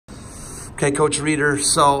Okay, Coach Reeder,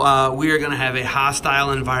 so we are going to have a hostile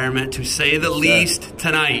environment, to say the least,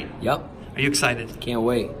 tonight. Yep. Are you excited? Can't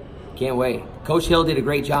wait. Can't wait. Coach Hill did a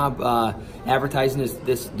great job advertising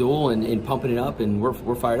this duel and pumping it up, and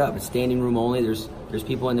we're fired up. It's standing room only. There's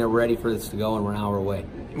people in there ready for this to go, and we're an hour away.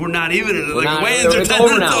 We're not even, like, weigh-ins are 10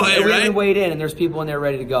 minutes away, right? We're even weighed in, and there's people in there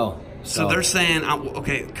ready to go. So they're saying,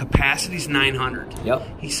 okay, capacity's 900.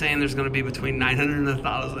 Yep. He's saying there's going to be between 900 and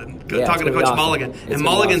 1,000. Yeah, talking to Coach awesome. Mulligan. And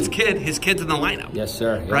Mulligan's his kid's in the lineup. Yes,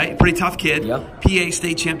 sir. Yep. Right? Pretty tough kid. Yep. PA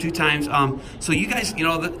state champ 2 times. So you guys, you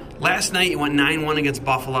know, last night you went 9-1 against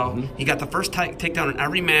Buffalo. Mm-hmm. You got the first takedown in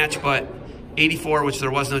every match, but 84, which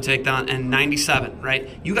there was no takedown, and 97, right?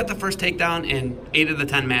 You got the first takedown in 8 of the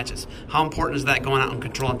 10 matches. How important is that, going out and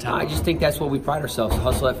controlling tempo? I just think that's what we pride ourselves.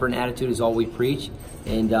 Hustle, effort, and attitude is all we preach,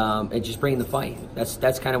 and just bringing the fight.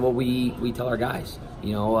 That's kind of what we tell our guys.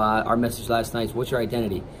 You know, our message last night is, what's your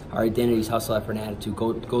identity? Our identity is hustle, effort, and attitude. Go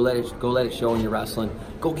let it show in your wrestling.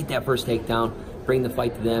 Go get that first takedown. Bring the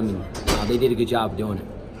fight to them, and they did a good job of doing it.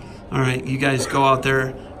 All right, you guys go out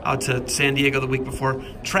there. Out to San Diego the week before.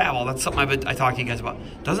 Travel, that's something I talked to you guys about.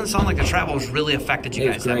 Doesn't sound like the travel has really affected you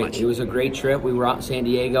guys that much. It was a great trip. We were out in San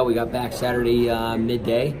Diego. We got back Saturday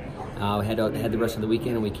midday. We had the rest of the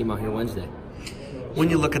weekend, and we came out here Wednesday. When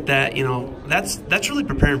you look at that, you know, that's really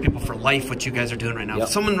preparing people for life, what you guys are doing right now. Yep.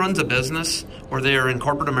 If someone runs a business or they're in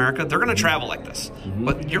corporate America, they're going to travel like this. Mm-hmm.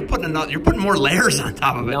 But you're putting more layers on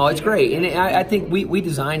top of it. No, it's great. And I think we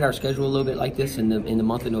designed our schedule a little bit like this in the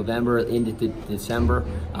month of November into December.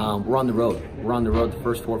 We're on the road. We're on the road the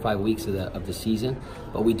first 4 or 5 weeks of the season.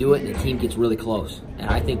 But we do it, and the team gets really close. And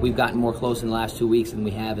I think we've gotten more close in the last 2 weeks than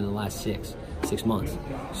we have in the last six months.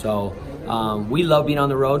 So we love being on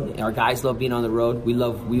the road. Our guys love being on the road. We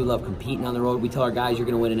love competing on the road. We tell our guys, you're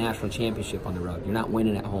going to win a national championship on the road. You're not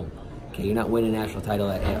winning at home. Okay, you're not winning a national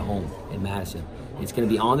title at home in Madison. It's going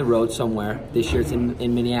to be on the road somewhere. This year it's in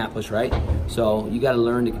Minneapolis, right? So you got to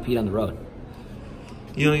learn to compete on the road.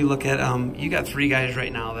 You know, you look at you got 3 guys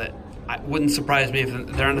right now that wouldn't surprise me if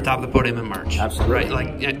they're on the top of the podium in March. Absolutely. Right? Like,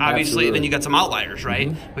 obviously, Absolutely. Then you got some outliers, right?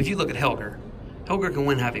 Mm-hmm. But if you look at Hilger can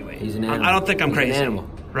win heavyweight. He's an animal. I don't think I'm crazy. He's an animal.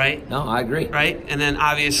 Right? No, I agree. Right? And then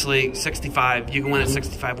obviously 65, you can win at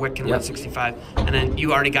 65, Wick can win at 65. And then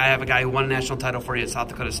you already have a guy who won a national title for you at South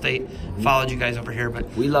Dakota State, followed you guys over here. But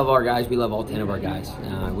we love our guys. We love all 10 of our guys.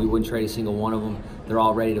 We wouldn't trade a single one of them. They're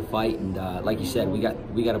all ready to fight, and like you said, we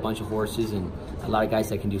got a bunch of horses and a lot of guys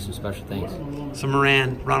that can do some special things. So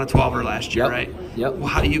Moran, round of 12er last year, right? Yep. Well,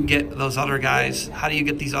 how do you get those other guys? How do you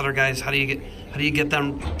get these other guys? How do you get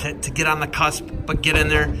them to get on the cusp, but get in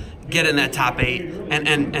there, get in that top 8,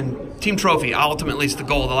 and team trophy ultimately is the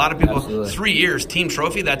goal. A lot of people, Absolutely. 3 years team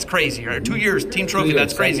trophy, that's crazy. Or 2 years team trophy,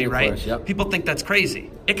 that's crazy, right? Yep. People think that's crazy.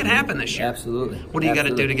 It can happen this year. Absolutely. What do you got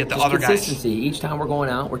to do to get the Just other consistency. guys? Each time we're going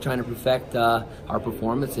out, we're trying to perfect our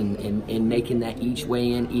performance and making that each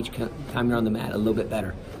weigh in, each time you're on the mat, a little bit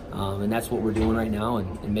better. And that's what we're doing right now,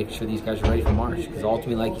 and making sure these guys are ready for March. Because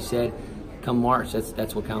ultimately, like you said, come March,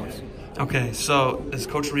 that's what counts. Okay, so is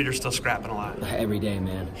Coach Reeder still scrapping a lot? Every day,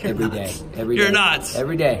 man. You're Every nuts. day. Every You're day. nuts.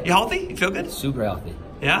 Every day. You healthy? You feel good? Super healthy.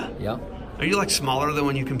 Yeah? Yep. Are you like smaller than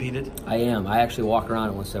when you competed? I am. I actually walk around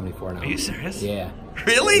at 174 now. Are you serious? Yeah.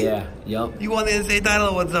 Really? Yeah. Yep. You won the NCAA title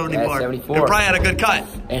at 174. Yeah, 74. You probably had a good cut.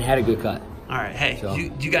 And had a good cut. All right. Hey, So- do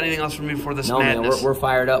you got anything else for me before this No, madness? man, we're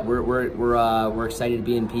fired up. We're excited to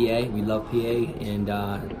be in PA. We love PA,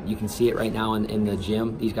 and you can see it right now in the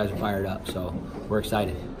gym. These guys are fired up, so we're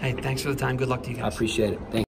excited. Hey, thanks for the time. Good luck to you guys. I appreciate it. Thanks.